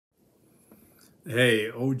Hey,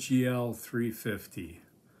 OGL 350.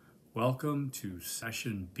 Welcome to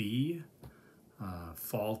session B,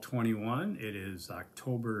 fall 21. It is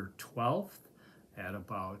October 12th at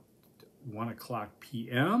about 1 o'clock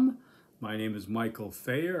p.m. My name is Michael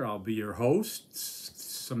Fayer. I'll be your host.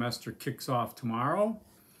 Semester kicks off tomorrow.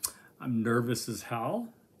 I'm nervous as hell.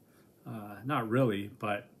 Not really,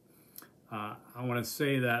 but I want to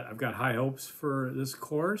say that I've got high hopes for this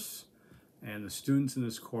course and the students in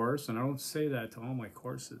this course, and I don't say that to all my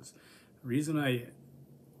courses. The reason I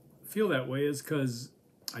feel that way is because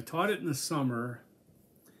I taught it in the summer.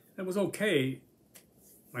 It was okay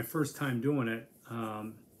my first time doing it.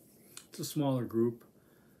 It's a smaller group.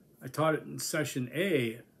 I taught it in session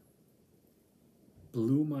A.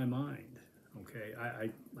 Blew my mind. Okay,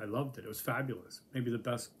 I loved it. It was fabulous. Maybe the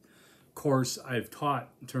best course I've taught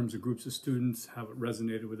in terms of groups of students, how it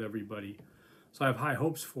resonated with everybody. So I have high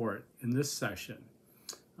hopes for it in this session.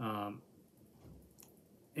 And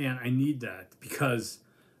I need that because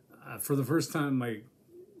for the first time in my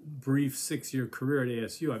brief 6-year career at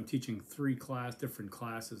ASU, I'm teaching 3 different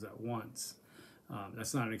classes at once.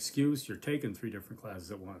 That's not an excuse. You're taking 3 different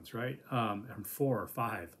classes at once, right? And 4 or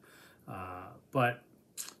 5. But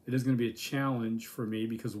it is going to be a challenge for me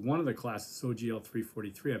because one of the classes, OGL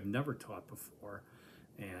 343, I've never taught before.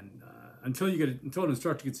 And until an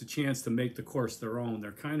instructor gets a chance to make the course their own,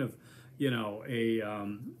 they're kind of, a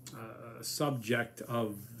subject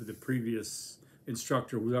of the previous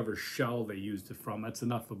instructor, whoever shell they used it from. That's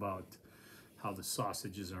enough about how the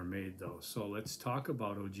sausages are made, though. So let's talk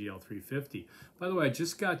about OGL 350. By the way, I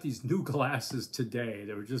just got these new glasses today.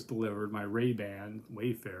 They were just delivered, my Ray-Ban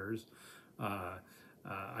Wayfarers.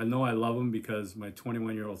 I know I love them because my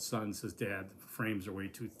 21-year-old son says, Dad, the frames are way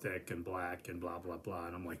too thick and black and blah, blah, blah.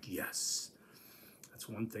 And I'm like, yes. That's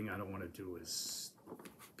one thing I don't want to do is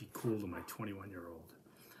be cool to my 21-year-old.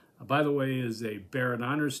 By the way, is a Barrett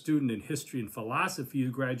Honors student in history and philosophy who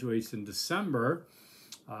graduates in December.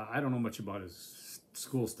 I don't know much about his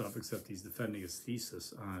school stuff except he's defending his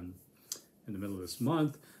thesis in the middle of this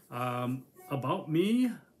month. About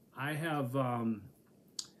me, I've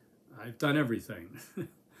done everything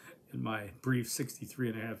in my brief 63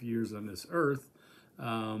 and a half years on this earth.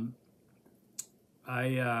 I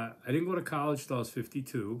didn't go to college till I was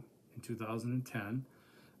 52 in 2010.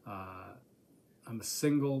 I'm a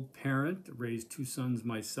single parent, raised 2 sons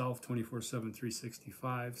myself, 24/7,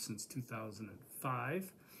 365 since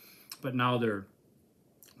 2005. But now they're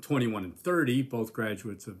 21 and 30, both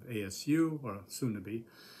graduates of ASU, or soon to be.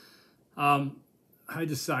 I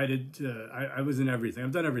decided I was in everything.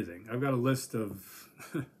 I've done everything. I've got a list of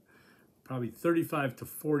probably 35 to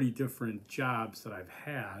 40 different jobs that I've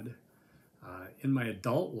had in my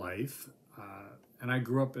adult life. And I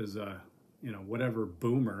grew up as a, whatever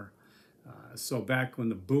boomer. So back when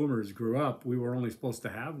the boomers grew up, we were only supposed to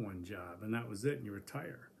have one job, and that was it, and you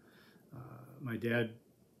retire. My dad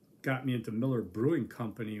got me into Miller Brewing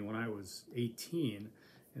Company when I was 18.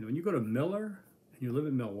 And when you go to Miller and you live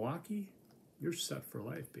in Milwaukee, you're set for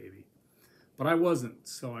life, baby. But I wasn't,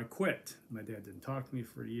 so I quit. My dad didn't talk to me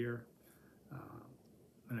for a year,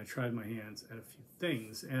 and I tried my hands at a few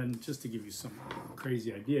things. And just to give you some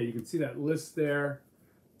crazy idea, you can see that list there.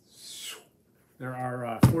 There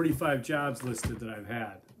are 45 jobs listed that I've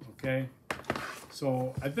had, okay?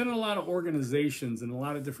 So I've been in a lot of organizations in a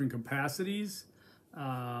lot of different capacities.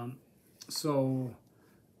 So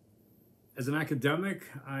as an academic,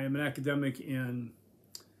 I am an academic in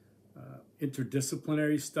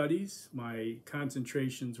interdisciplinary studies. My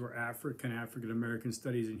concentrations were African American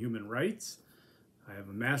studies and human rights. I have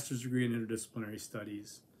a master's degree in interdisciplinary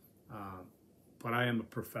studies, but I am a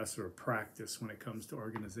professor of practice when it comes to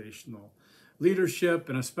organizational leadership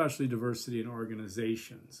and especially diversity in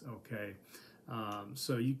organizations, okay?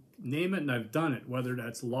 So you name it and I've done it, whether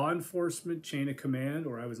that's law enforcement, chain of command,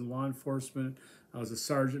 or I was in law enforcement. I was a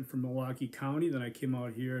sergeant from Milwaukee County. Then I came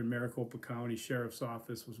out here in Maricopa County Sheriff's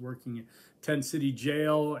Office, was working at 10 City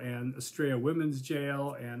Jail and Estrella Women's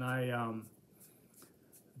Jail. And I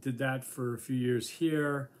did that for a few years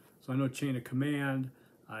here. So I know chain of command.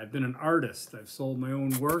 I've been an artist. I've sold my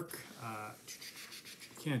own work.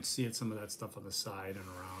 Can't see it, some of that stuff on the side and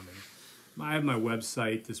around. And I have my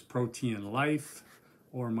website, This Protein Life,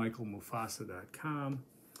 or michaelmufasa.com.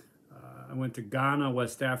 I went to Ghana,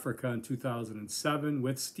 West Africa in 2007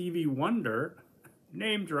 with Stevie Wonder.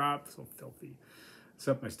 Name drop, so filthy.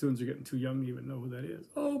 Except my students are getting too young to even know who that is.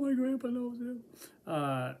 Oh, my grandpa knows him.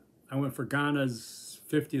 I went for Ghana's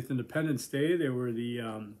 50th Independence Day. They were the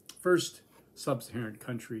first sub-Saharan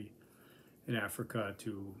country in Africa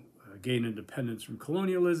to gain independence from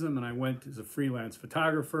colonialism, and I went as a freelance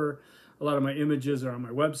photographer. A lot of my images are on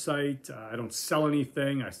my website. I don't sell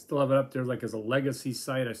anything. I still have it up there like as a legacy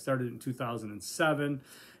site. I started in 2007.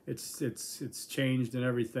 It's changed and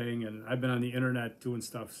everything, and I've been on the internet doing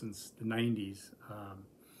stuff since the 90s.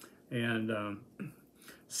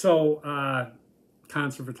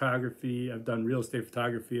 Concert photography, I've done real estate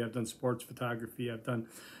photography, I've done sports photography, I've done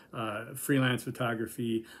freelance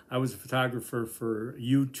photography. I was a photographer for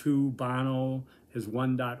U2, Bono, his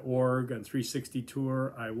One.org on 360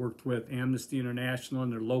 tour. I worked with Amnesty International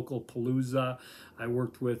and their local Palooza. I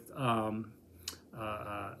worked with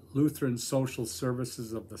Lutheran Social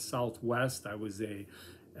Services of the Southwest. I was a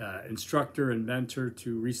instructor and mentor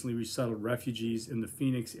to recently resettled refugees in the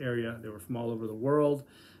Phoenix area. They were from all over the world.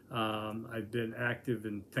 I've been active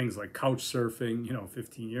in things like couch surfing,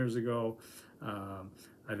 15 years ago.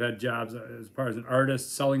 I've had jobs as far as an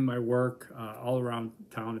artist, selling my work all around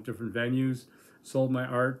town at different venues, sold my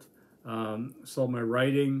art, sold my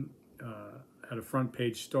writing, had a front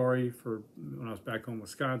page story for when I was back home in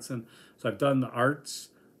Wisconsin. So I've done the arts,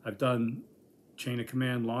 I've done chain of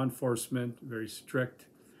command, law enforcement, very strict.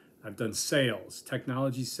 I've done sales,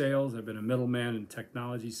 technology sales. I've been a middleman in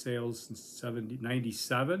technology sales since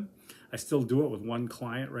 97. I still do it with one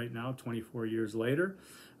client right now, 24 years later.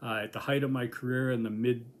 At the height of my career in the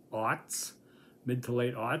mid to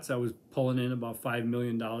late aughts, I was pulling in about $5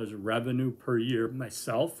 million of revenue per year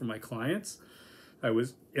myself for my clients. I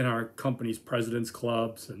was in our company's president's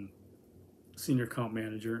clubs and senior account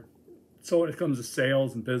manager. So when it comes to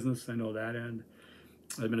sales and business, I know that end.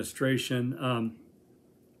 Administration.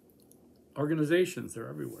 Organizations, they're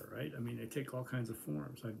everywhere, right? I mean, they take all kinds of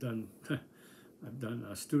forms. I've done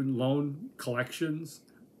student loan collections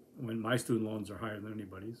when my student loans are higher than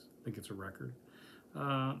anybody's. I think it's a record,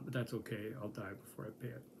 but that's okay. I'll die before I pay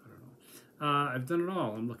it. I don't know. I've done it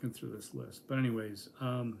all. I'm looking through this list, but anyways,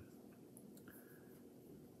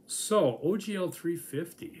 so OGL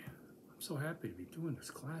 350. I'm so happy to be doing this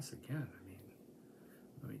class again. I mean,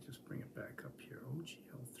 let me just bring it back up here.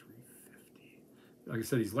 OGL 350. Like I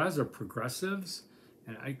said, these glasses are progressives,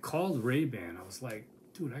 and I called Ray-Ban. I was like,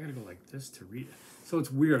 dude, I gotta go like this to read it. So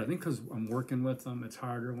it's weird. I think because I'm working with them, it's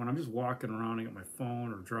harder. When I'm just walking around, I got my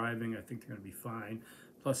phone or driving, I think they're gonna be fine.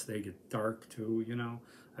 Plus they get dark too,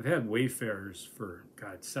 I've had Wayfarers for,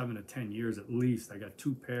 God, 7 to 10 years at least. I got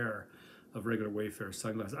 2 pair of regular Wayfarer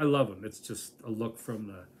sunglasses. I love them. It's just a look from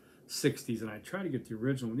the 60s, and I try to get the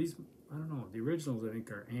original. These, I don't know, the originals I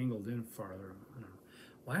think are angled in farther. I don't know.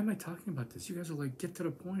 Why am I talking about this? You guys are like, get to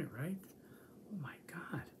the point, right? Oh my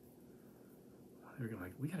God. They're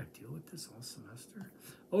like, we got to deal with this all semester.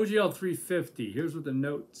 OGL 350. Here's what the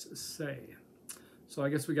notes say. So I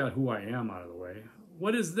guess we got who I am out of the way.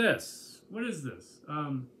 What is this? What is this?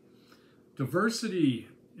 Diversity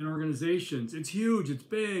in organizations. It's huge. It's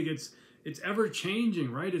big. It's ever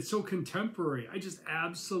changing, right? It's so contemporary. I just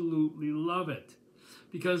absolutely love it.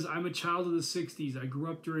 Because I'm a child of the 60s. I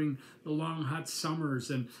grew up during the long, hot summers,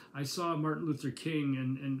 and I saw Martin Luther King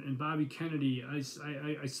and Bobby Kennedy. I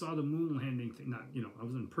saw the moon landing thing. Not, I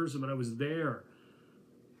was in person, but I was there.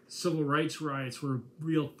 Civil rights riots were a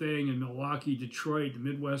real thing in Milwaukee, Detroit, the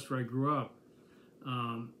Midwest where I grew up.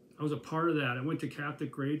 I was a part of that. I went to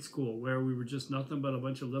Catholic grade school where we were just nothing but a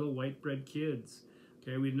bunch of little white bread kids.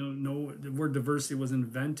 Okay, we didn't know the word diversity was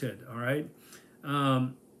invented, all right?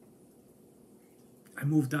 I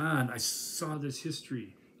moved on. I saw this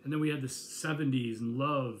history. And then we had the 70s and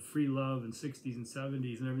love, free love, and 60s and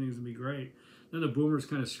 70s, and everything was going to be great. Then the boomers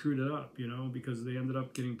kind of screwed it up, because they ended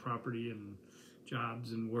up getting property and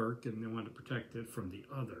jobs and work, and they wanted to protect it from the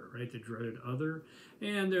other, right? The dreaded other.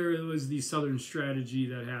 And there was the Southern strategy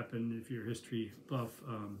that happened, if you're a history buff,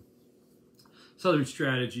 Southern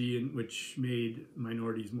strategy in which made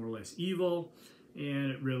minorities more or less evil, and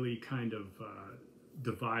it really kind of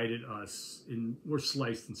divided us. We're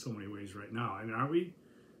sliced in so many ways right now. I mean, aren't we?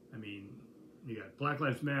 I mean, you got Black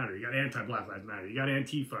Lives Matter, you got anti-Black Lives Matter, you got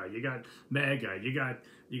Antifa, you got MAGA,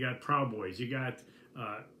 you got Proud Boys, you got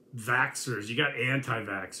vaxxers, you got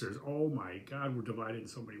anti-vaxxers. Oh my God, we're divided in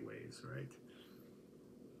so many ways, right?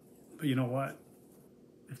 But you know what?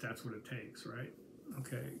 If that's what it takes, right?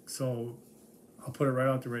 Okay, so I'll put it right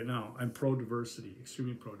out there right now. I'm pro-diversity,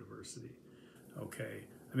 extremely pro-diversity. Okay.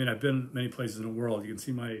 I mean, I've been many places in the world. You can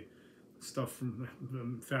see my stuff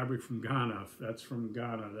from fabric from Ghana. That's from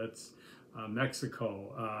Ghana. That's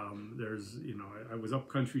Mexico. There's, I was up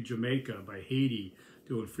country Jamaica by Haiti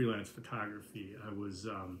doing freelance photography. I was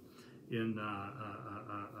in,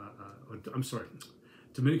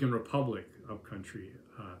 Dominican Republic up country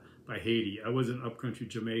by Haiti. I was in up country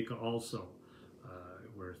Jamaica also,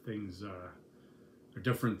 where things are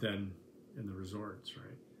different than in the resorts,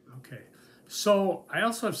 right? Okay. So I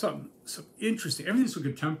also have some interesting, everything's so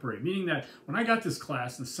contemporary, meaning that when I got this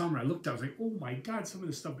class in the summer, I looked at it, I was like, oh my God, some of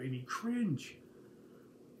this stuff made me cringe.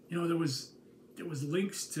 You know, there was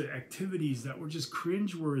links to activities that were just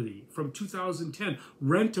cringeworthy from 2010.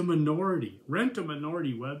 Rent a Minority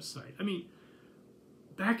website. I mean,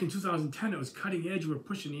 back in 2010, it was cutting edge. We were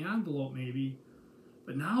pushing the envelope maybe.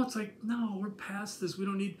 But now it's like, no, we're past this. We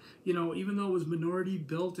don't need, you know, even though it was minority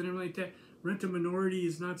built and everything like that, Rent a Minority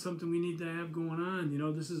is not something we need to have going on. You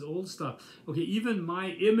know, this is old stuff. Okay, even my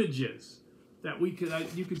images that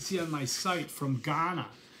you could see on my site from Ghana.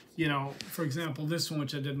 You know, for example, this one,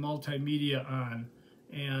 which I did multimedia on,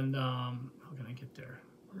 and how can I get there?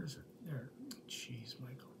 Where is it? There. Jeez,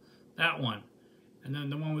 Michael. That one. And then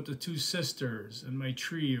the one with the two sisters and my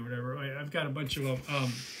tree or whatever. I've got a bunch of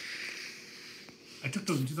them. I took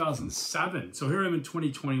those in 2007. So here I'm in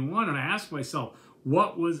 2021, and I asked myself,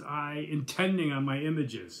 what was I intending on my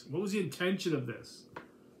images? What was the intention of this?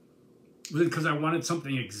 Was it because I wanted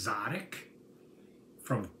something exotic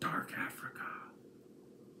from dark Africa?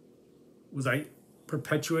 Was I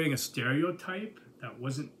perpetuating a stereotype that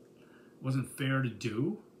wasn't fair to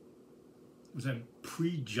do? Was I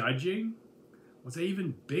prejudging? Was I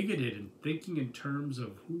even bigoted in thinking in terms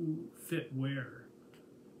of who fit where?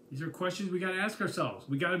 These are questions we got to ask ourselves.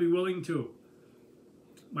 We got to be willing to.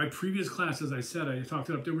 My previous class, as I said, I talked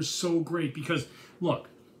it up, they were so great because, look,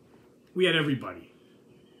 we had everybody.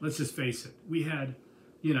 Let's just face it. We had,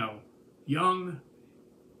 you know, young,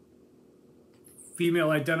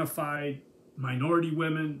 female-identified, minority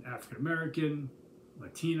women, African-American,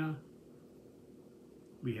 Latina.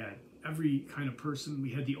 We had every kind of person.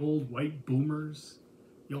 We had the old white boomers,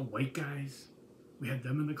 the old white guys. We had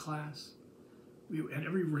them in the class. We had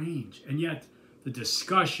every range. And yet the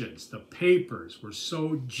discussions, the papers were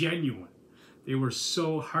so genuine. They were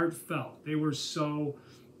so heartfelt. They were so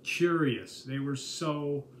curious. They were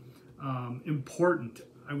so important.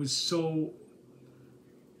 I was so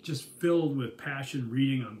just filled with passion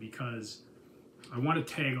reading them because I want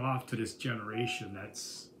to tag off to this generation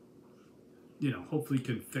that's, you know, hopefully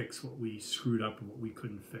can fix what we screwed up and what we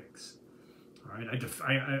couldn't fix. All right,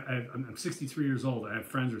 I'm 63 years old. I have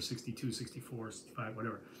friends who are 62, 64, 65,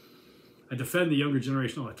 whatever. I defend the younger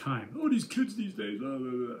generation all the time. Oh, these kids these days. Blah,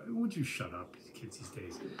 blah, blah. Won't you shut up, these kids these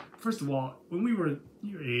days? First of all, when we were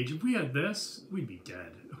your age, if we had this, we'd be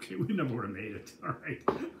dead. Okay, we never would have made it. All right.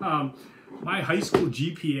 My high school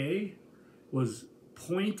GPA was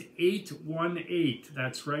 0.818.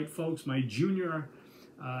 That's right, folks. My junior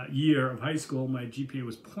year of high school, my GPA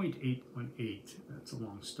was 0.818. That's a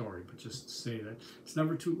long story, but just to say that it's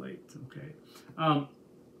never too late, okay?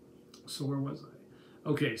 So where was I?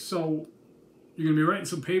 Okay, so you're going to be writing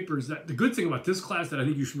some papers. That the good thing about this class that I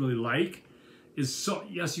think you should really like is, so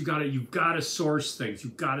yes, you've got to source things,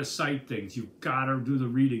 you've got to cite things, you've got to do the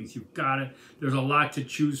readings, there's a lot to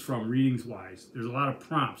choose from readings-wise. There's a lot of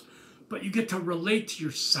prompts. But you get to relate to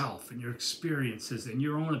yourself and your experiences and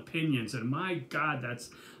your own opinions. And my God, that's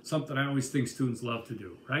something I always think students love to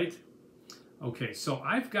do, right? Okay, so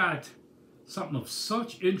I've got something of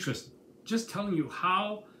such interest, just telling you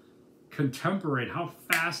how contemporary, how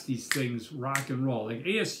fast these things rock and roll. Like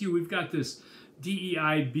ASU, we've got this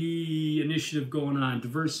DEIB initiative going on,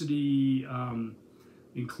 diversity,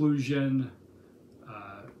 inclusion,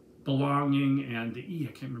 belonging, and the E,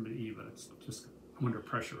 I can't remember the E, but it's just, I'm under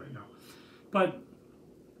pressure right now. But,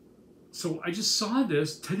 so I just saw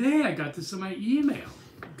this. Today I got this in my email,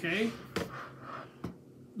 okay?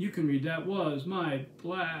 You can read that. Was my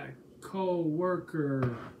black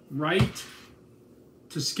co-worker right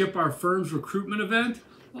to skip our firm's recruitment event?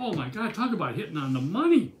 Oh my God, talk about hitting on the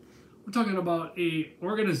money. We're talking about a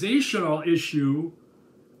organizational issue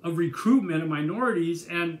of recruitment of minorities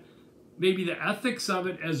and maybe the ethics of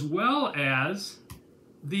it, as well as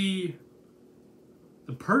the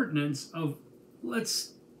pertinence of,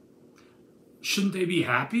 shouldn't they be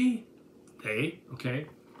happy? Okay.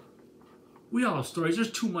 We all have stories.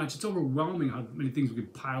 There's too much. It's overwhelming how many things we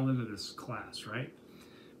could pile into this class, right?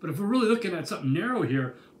 But if we're really looking at something narrow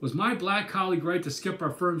here, was my black colleague right to skip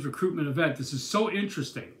our firm's recruitment event? This is so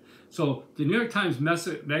interesting. So the New York Times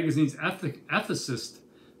Magazine's ethicist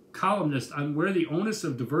columnist on where the onus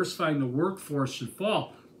of diversifying the workforce should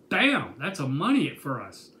fall. Bam! That's a money for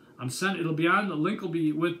us. It'll be on, the link will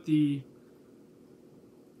be with the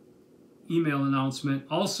email announcement.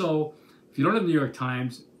 Also, if you don't have the New York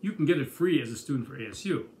Times, you can get it free as a student for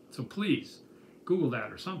ASU. So please, Google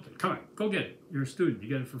that or something. Come on, go get it. You're a student, you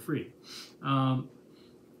get it for free. I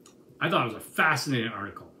thought it was a fascinating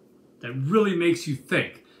article that really makes you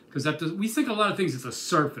think. Because we think a lot of things at the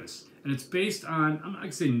surface. And it's based on, I'm not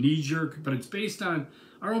going to say knee-jerk, but it's based on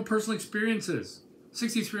our own personal experiences.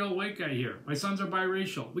 63-year-old white guy here. My sons are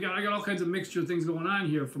biracial. I got all kinds of mixture of things going on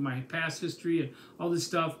here from my past history and all this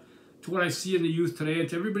stuff to what I see in the youth today and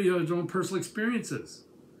to everybody who has their own personal experiences.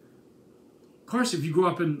 Of course, if you grew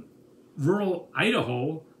up in rural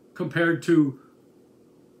Idaho compared to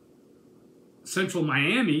central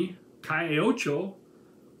Miami, Calle,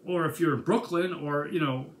 or if you're in Brooklyn, or, you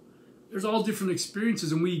know, there's all different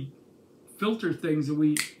experiences, and we filter things and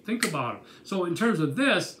we think about them. So in terms of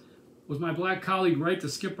this, was my black colleague right to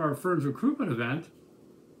skip our firm's recruitment event?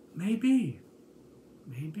 Maybe.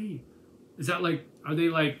 Maybe. Is that like, are they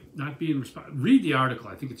like not being responsible? Read the article.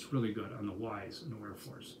 I think it's really good on the whys in the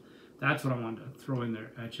workforce. That's what I wanted to throw in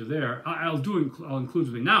there at you there. I'll include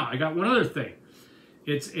something. Now, I got one other thing.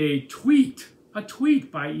 It's a tweet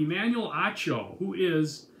by Emmanuel Acho, who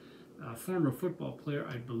is a former football player,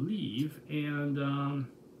 I believe. And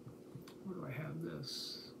where do I have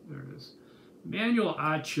this? There it is. Emmanuel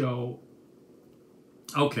Acho.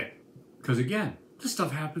 Okay, because again, this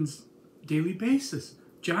stuff happens daily basis.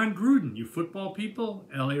 John Gruden, you football people,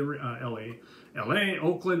 LA,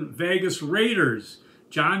 Oakland, Vegas Raiders.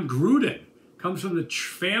 John Gruden comes from the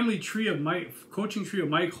family tree of coaching tree of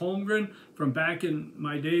Mike Holmgren from back in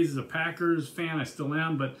my days as a Packers fan. I still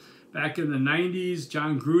am, but back in the 90s,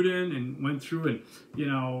 John Gruden, and went through, and you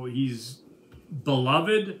know, he's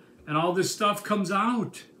beloved, and all this stuff comes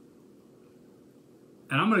out.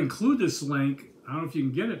 And I'm going to include this link. I don't know if you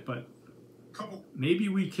can get it, but maybe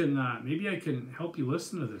we can. Maybe I can help you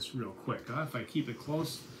listen to this real quick. If I keep it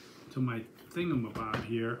close to my thingamabob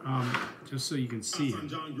here, just so you can see. On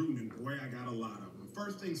John Gruden, and boy, I got a lot of them.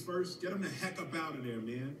 First things first, get him the heck up out of there,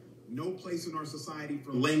 man. No place in our society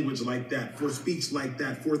for language like that, for speech like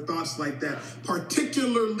that, for thoughts like that,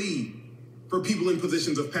 particularly for people in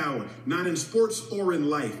positions of power, not in sports or in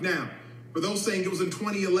life. Now, for those saying it was in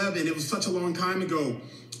 2011, it was such a long time ago,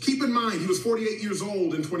 keep in mind he was 48 years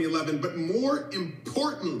old in 2011, but more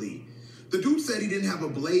importantly, the dude said he didn't have a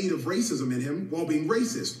blade of racism in him while being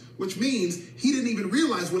racist, which means he didn't even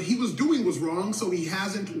realize what he was doing was wrong, so he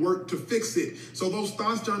hasn't worked to fix it. So those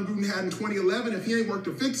thoughts John Gruden had in 2011, if he ain't worked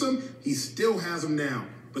to fix them, he still has them now.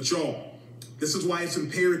 But y'all, this is why it's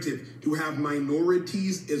imperative to have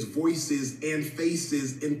minorities as voices and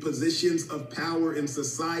faces in positions of power in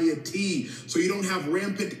society, so you don't have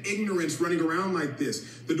rampant ignorance running around like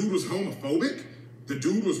this. The dude was homophobic. The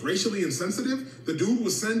dude was racially insensitive. The dude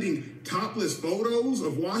was sending topless photos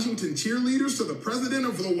of Washington cheerleaders to the president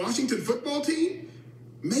of the Washington football team.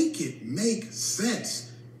 Make it make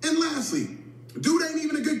sense. And lastly, the dude ain't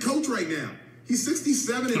even a good coach right now. He's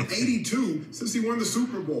 67 and 82 since he won the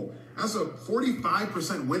Super Bowl. That's a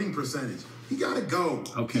 45% winning percentage. He got to go,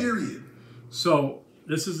 period. So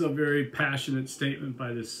this is a very passionate statement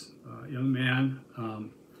by this young man,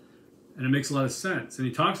 and it makes a lot of sense. And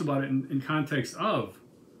he talks about it in context of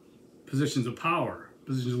positions of power,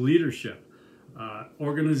 positions of leadership,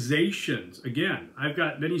 organizations. Again, I've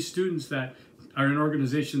got many students that are in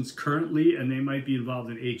organizations currently, and they might be involved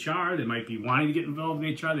in HR, they might be wanting to get involved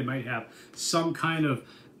in HR, they might have some kind of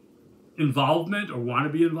involvement or want to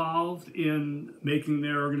be involved in making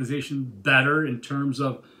their organization better in terms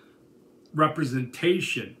of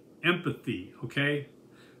representation, empathy, okay?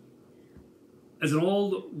 As an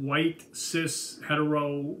old white cis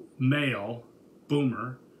hetero male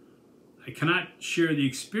boomer, I cannot share the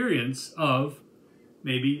experience of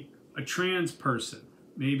maybe a trans person,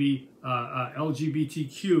 maybe a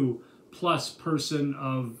LGBTQ plus person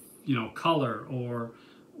of, you know, color or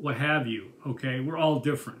what have you, okay? We're all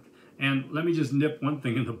different. And let me just nip one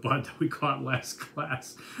thing in the bud that we caught last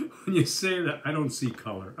class. When you say that, I don't see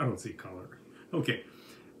color. I don't see color. Okay,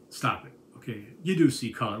 stop it. Okay, you do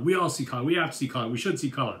see color. We all see color. We have to see color. We should see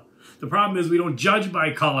color. The problem is we don't judge by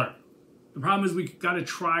color. The problem is we got to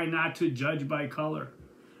try not to judge by color.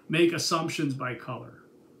 Make assumptions by color,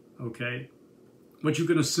 okay? What you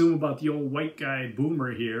can assume about the old white guy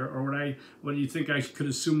boomer here, or what do you think I could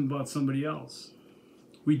assume about somebody else?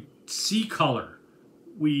 We see color.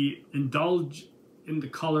 We indulge in the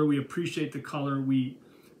color. We appreciate the color. We,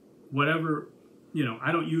 whatever, you know,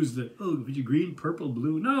 I don't use the, oh, did you green, purple,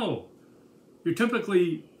 blue? No. You're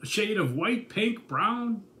typically a shade of white, pink,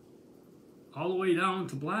 brown, all the way down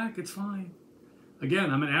to black. It's fine.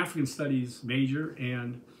 Again, I'm an African studies major,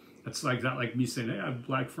 and that's like that, like me saying, hey, I have a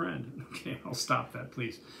black friend. Okay, I'll stop that,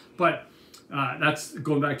 please. But that's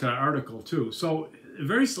going back to that article, too. So a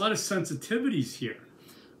lot of sensitivities here.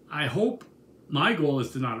 I hope my goal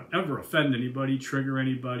is to not ever offend anybody, trigger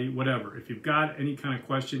anybody, whatever. If you've got any kind of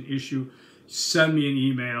question, issue, send me an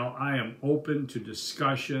email. I am open to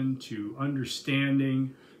discussion, to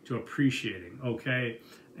understanding, to to appreciating, okay?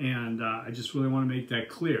 And I just really want to make that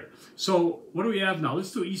clear. So what do we have now?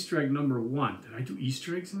 Let's do Easter egg number 1. Did I do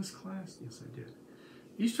Easter eggs in this class? Yes, I did.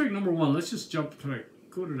 Easter egg number 1, let's just jump to it.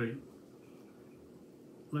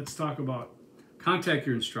 Let's talk about contact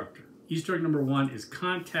your instructor. Easter egg number 1 is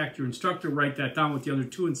contact your instructor. Write that down with the other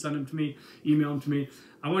 2 and send them to me, email them to me.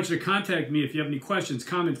 I want you to contact me if you have any questions,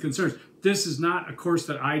 comments, concerns. This is not a course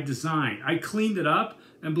that I designed. I cleaned it up,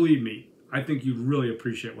 and believe me, I think you'd really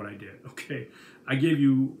appreciate what I did, okay? I gave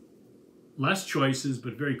you less choices,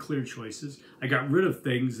 but very clear choices. I got rid of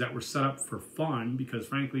things that were set up for fun because,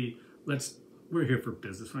 frankly, we're here for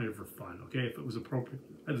business, we're here for fun, okay? If it was appropriate,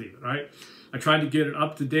 I'd leave it, all right? I tried to get it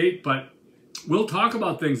up to date, but we'll talk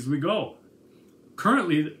about things as we go.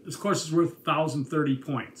 Currently, this course is worth 1,030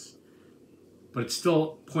 points, but it's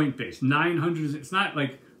still point-based. 900, it's not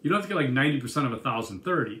like, you don't have to get like 90% of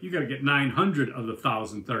 1,030. You got to get 900 of the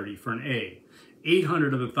 1,030 for an A,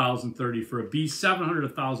 800 of the 1,030 for a B, 700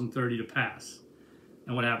 of 1,030 to pass.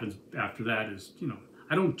 And what happens after that is, you know,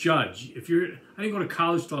 I don't judge. I didn't go to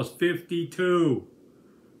college till I was 52.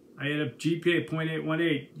 I had a GPA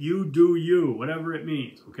 0.818. You do you, whatever it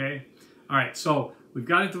means, okay? All right, so we've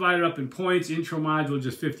got it divided up in points. Intro module,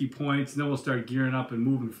 just 50 points. And then we'll start gearing up and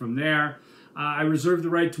moving from there. I reserve the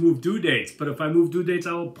right to move due dates, but if I move due dates,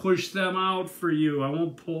 I will push them out for you. I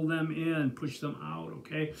won't pull them in, push them out,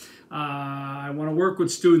 okay? I want to work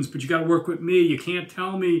with students, but you got to work with me. You can't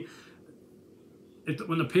tell me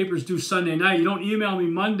when the paper's due Sunday night. You don't email me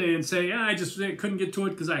Monday and say, yeah, I just couldn't get to it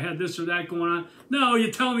because I had this or that going on. No,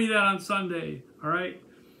 you tell me that on Sunday, all right?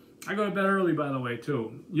 I go to bed early, by the way,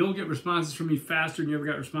 too. You'll get responses from me faster than you ever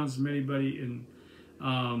got responses from anybody in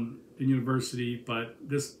university, but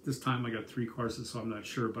this time I got 3 courses, so I'm not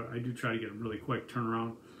sure, but I do try to get them really quick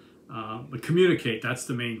turnaround. But communicate, that's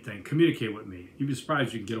the main thing. Communicate with me. You'd be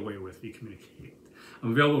surprised you can get away with me. Communicate.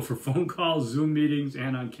 I'm available for phone calls, Zoom meetings,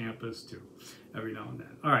 and on campus too, every now and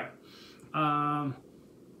then. All right.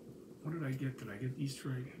 What did I get? Did I get Easter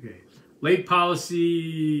egg? Okay. Late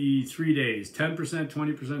policy, 3 days, 10%,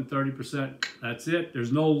 20%, 30%. That's it.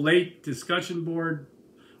 There's no late discussion board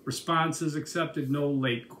responses accepted, no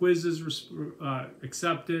late quizzes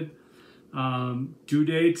accepted. Due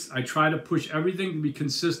dates, I try to push everything to be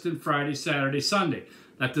consistent Friday, Saturday, Sunday.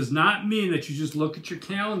 That does not mean that you just look at your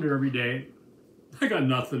calendar every day. I got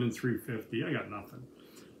nothing in 350. I got nothing.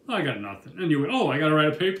 I got nothing. And you went, oh, I got to write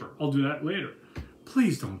a paper. I'll do that later.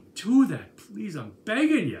 Please don't do that. Please, I'm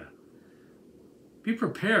begging you. Be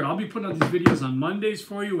prepared. I'll be putting out these videos on Mondays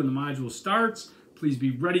for you when the module starts. Please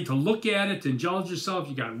be ready to look at it, to indulge yourself.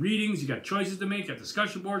 You got readings, you got choices to make, you got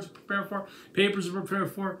discussion boards to prepare for, papers to prepare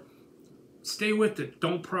for. Stay with it.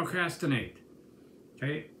 Don't procrastinate.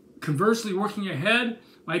 Okay? Conversely, working ahead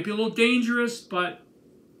might be a little dangerous, but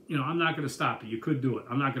you know, I'm not going to stop you. You could do it.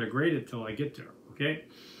 I'm not going to grade it till I get there. Okay?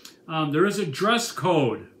 There is a dress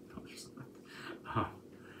code.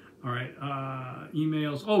 All right.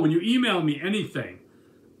 Emails. Oh, when you email me anything,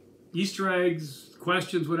 Easter eggs,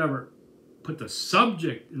 questions, whatever, put the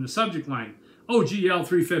subject in the subject line, OGL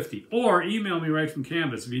 350, or email me right from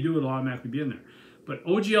Canvas. If you do, it'll automatically be in there. But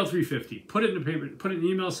OGL 350, put it in the paper, put it in an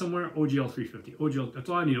email somewhere, OGL 350. OGL, that's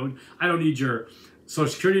all I need. I don't need your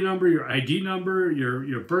social security number, your ID number,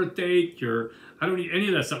 your birth date, I don't need any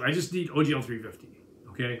of that stuff. I just need OGL 350,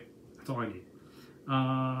 okay? That's all I need.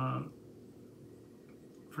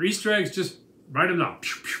 For Easter eggs, just write them down.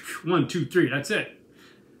 1, 2, 3, that's it.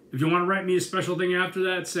 If you want to write me a special thing after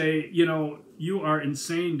that, say, you know, you are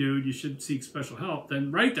insane, dude, you should seek special help,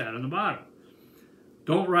 then write that on the bottom.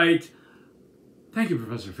 Don't write, thank you,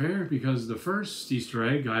 Professor Fair, because the first Easter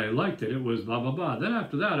egg, I liked it. It was blah, blah, blah. Then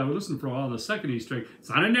after that, I would listen for a while on the second Easter egg. It's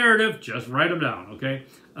not a narrative. Just write them down, okay?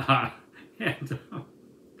 Does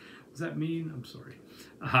that mean? I'm sorry.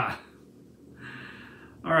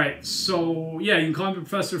 All right, so yeah, you can call me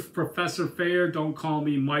Professor Fair. Don't call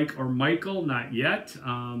me Mike or Michael, not yet.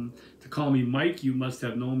 To call me Mike, you must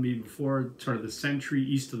have known me before turn of the century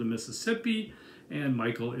east of the Mississippi, and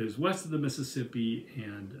Michael is west of the Mississippi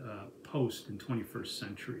and post in 21st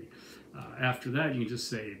century. After that, you can just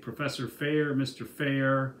say Professor Fair, Mr.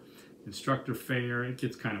 Fair, Instructor Fair. It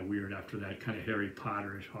gets kind of weird after that, kind of Harry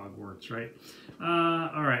Potter-ish, Hogwarts, right?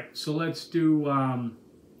 All right, so let's do...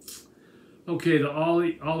 Okay, all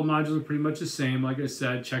the modules are pretty much the same. Like I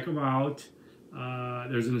said, check them out.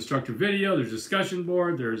 There's an instructor video, there's a discussion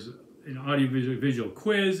board, there's an audio-visual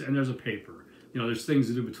quiz, and there's a paper. You know, there's things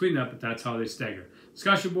to do between that, but that's how they stagger.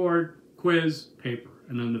 Discussion board, quiz, paper,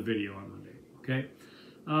 and then the video on Monday, okay?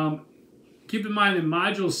 Keep in mind in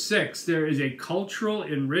Module 6, there is a cultural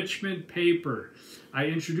enrichment paper. I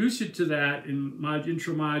introduce you to that in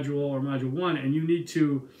intro module or module 1, and you need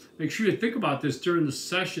to make sure you think about this during the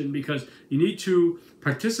session, because you need to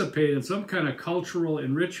participate in some kind of cultural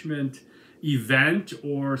enrichment event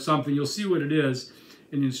or something. You'll see what it is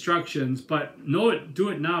in the instructions, but do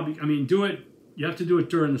it now. I mean, you have to do it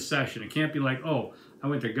during the session. It can't be like, oh, I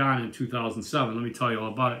went to Ghana in 2007. Let me tell you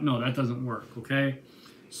all about it. No, that doesn't work, okay?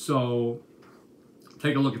 So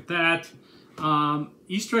take a look at that.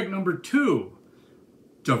 Easter egg number 2.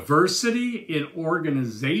 Diversity in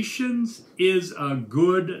organizations is a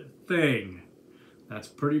good thing. That's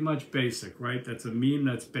pretty much basic, right? That's a meme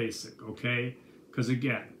that's basic, okay? Because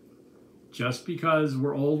again, just because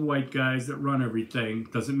we're old white guys that run everything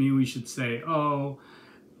doesn't mean we should say, oh,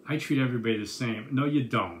 I treat everybody the same. No, you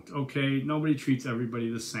don't, okay? Nobody treats everybody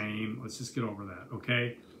the same. Let's just get over that,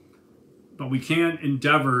 okay? But we can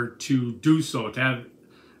endeavor to do so, to have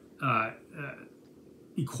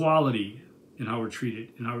equality in how we're treated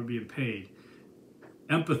and how we're being paid.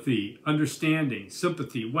 Empathy, understanding,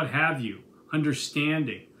 sympathy, what have you.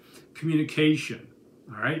 Understanding, communication,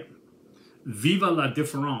 all right? Viva la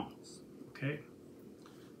différence, okay?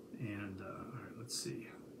 And, all right, let's see.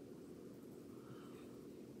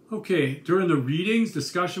 Okay, during the readings,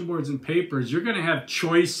 discussion boards, and papers, you're going to have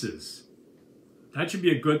choices. That should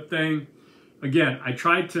be a good thing. Again, I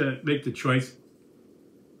tried to make the choice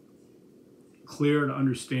clear to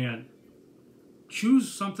understand.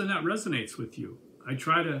 Choose something that resonates with you. I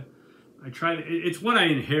try to, it's what I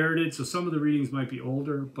inherited, so some of the readings might be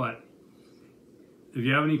older, but if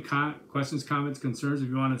you have any questions, comments, concerns, if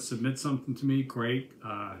you want to submit something to me, great.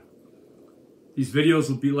 These videos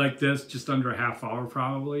will be like this, just under a half hour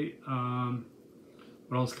probably.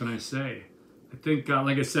 What else can I say? I think,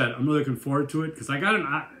 like I said, I'm really looking forward to it, because I got an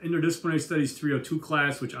Interdisciplinary Studies 302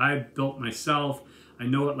 class, which I built myself. I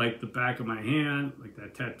know it like the back of my hand, like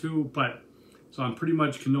that tattoo, but so I'm pretty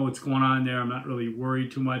much can know what's going on there. I'm not really worried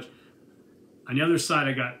too much. On the other side,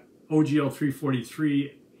 I got OGL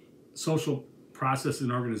 343, Social Process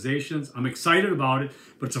and Organizations. I'm excited about it,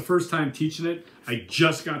 but it's the first time teaching it. I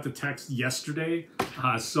just got the text yesterday,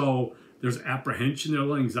 so there's apprehension, there's a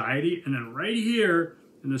little anxiety, and then right here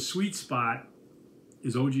in the sweet spot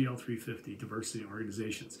is OGL 350, Diversity in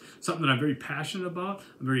Organizations. Something that I'm very passionate about,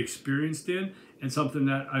 I'm very experienced in, and something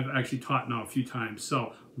that I've actually taught now a few times.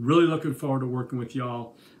 So really looking forward to working with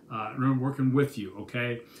y'all, working with you,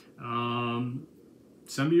 okay?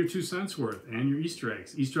 Send me your 2 cents worth and your Easter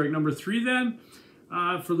eggs. Easter egg number 3 then,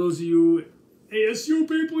 for those of you ASU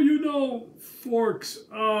people, you know, forks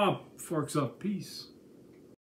up, peace.